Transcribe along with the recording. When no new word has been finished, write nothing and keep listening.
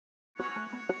I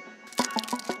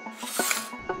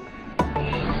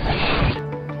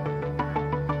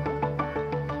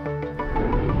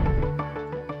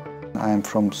am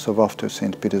from Sovavto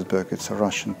Saint-Petersburg. It's a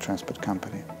Russian transport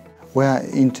company. We are an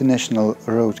international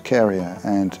road carrier,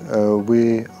 and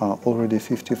we are already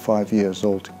 55 years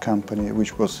old company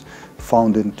which was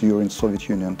founded during Soviet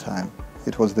Union time.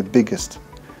 It was the biggest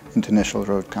international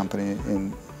road company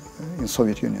in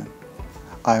Soviet Union.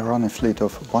 I run a fleet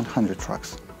of 100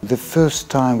 trucks. The first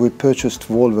time we purchased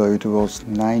Volvo, it was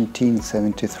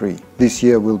 1973. This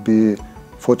year will be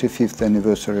 45th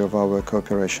anniversary of our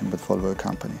cooperation with Volvo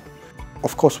company.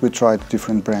 Of course, we tried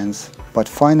different brands, but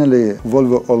finally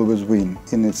Volvo always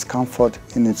wins in its comfort,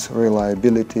 in its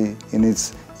reliability, in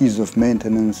its ease of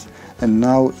maintenance, and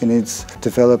now in its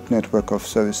developed network of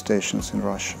service stations in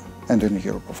Russia and in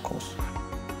Europe, of course.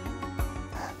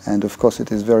 And of course,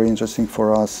 it is very interesting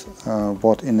for us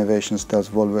what innovations does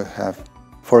Volvo have.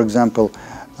 For example,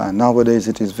 nowadays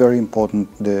it is very important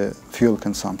the fuel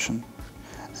consumption.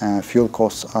 Fuel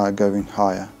costs are going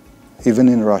higher, even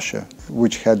in Russia,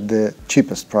 which had the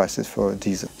cheapest prices for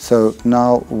diesel. So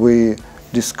now we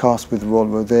discuss with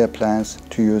Volvo their plans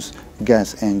to use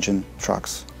gas engine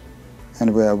trucks,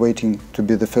 and we are waiting to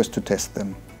be the first to test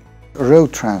them.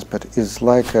 Road transport is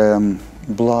like a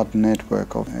blood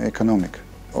network of economic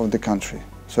of the country.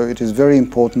 So it is very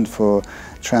important for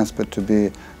transport to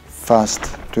be fast,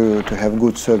 to have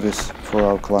good service for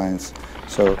our clients.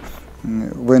 So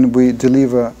when we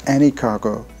deliver any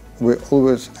cargo, we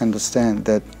always understand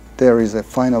that there is a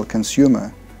final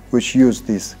consumer which uses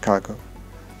this cargo.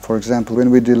 For example, when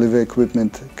we deliver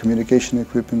equipment, communication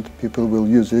equipment, people will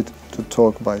use it to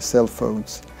talk by cell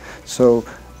phones. So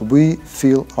we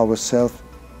feel ourselves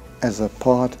as a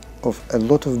part of a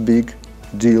lot of big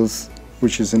deals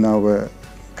which is in our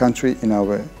country, in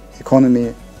our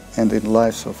economy, and in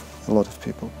lives of a lot of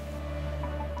people.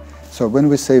 So when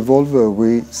we say Volvo,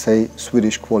 we say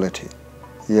Swedish quality.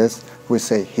 Yes, we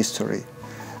say history,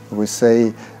 we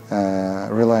say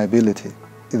reliability.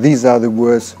 These are the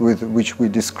words with which we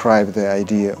describe the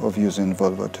idea of using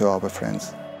Volvo to our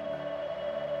friends.